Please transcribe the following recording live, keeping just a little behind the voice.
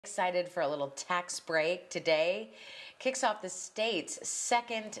Excited for a little tax break. Today kicks off the state's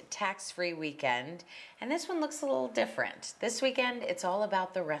second tax-free weekend, and this one looks a little different. This weekend, it's all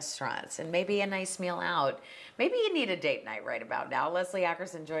about the restaurants and maybe a nice meal out. Maybe you need a date night right about now. Leslie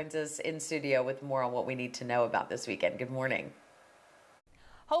Ackerson joins us in studio with more on what we need to know about this weekend. Good morning.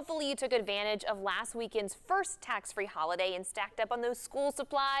 Hopefully you took advantage of last weekend's first tax-free holiday and stacked up on those school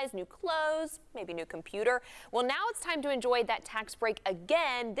supplies, new clothes, maybe new computer. Well, now it's time to enjoy that tax break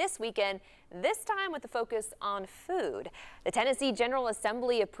again this weekend, this time with the focus on food. The Tennessee General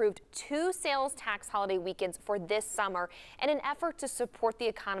Assembly approved 2 sales tax holiday weekends for this summer in an effort to support the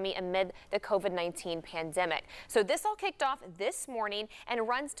economy amid the COVID-19 pandemic. So this all kicked off this morning and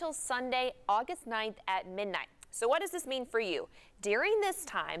runs till Sunday, August 9th at midnight. So what does this mean for you? During this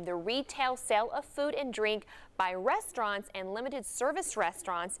time, the retail sale of food and drink by restaurants and limited service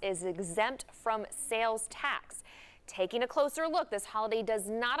restaurants is exempt from sales tax. Taking a closer look, this holiday does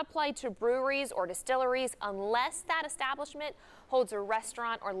not apply to breweries or distilleries unless that establishment holds a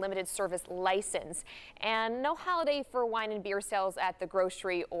restaurant or limited service license. And no holiday for wine and beer sales at the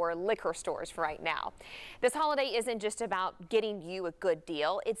grocery or liquor stores for right now. This holiday isn't just about getting you a good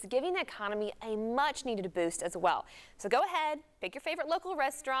deal, it's giving the economy a much needed boost as well. So go ahead, pick your favorite local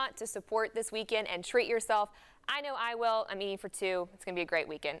restaurant to support this weekend and treat yourself. I know I will. I'm eating for 2. It's going to be a great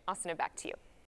weekend. I'll send it back to you.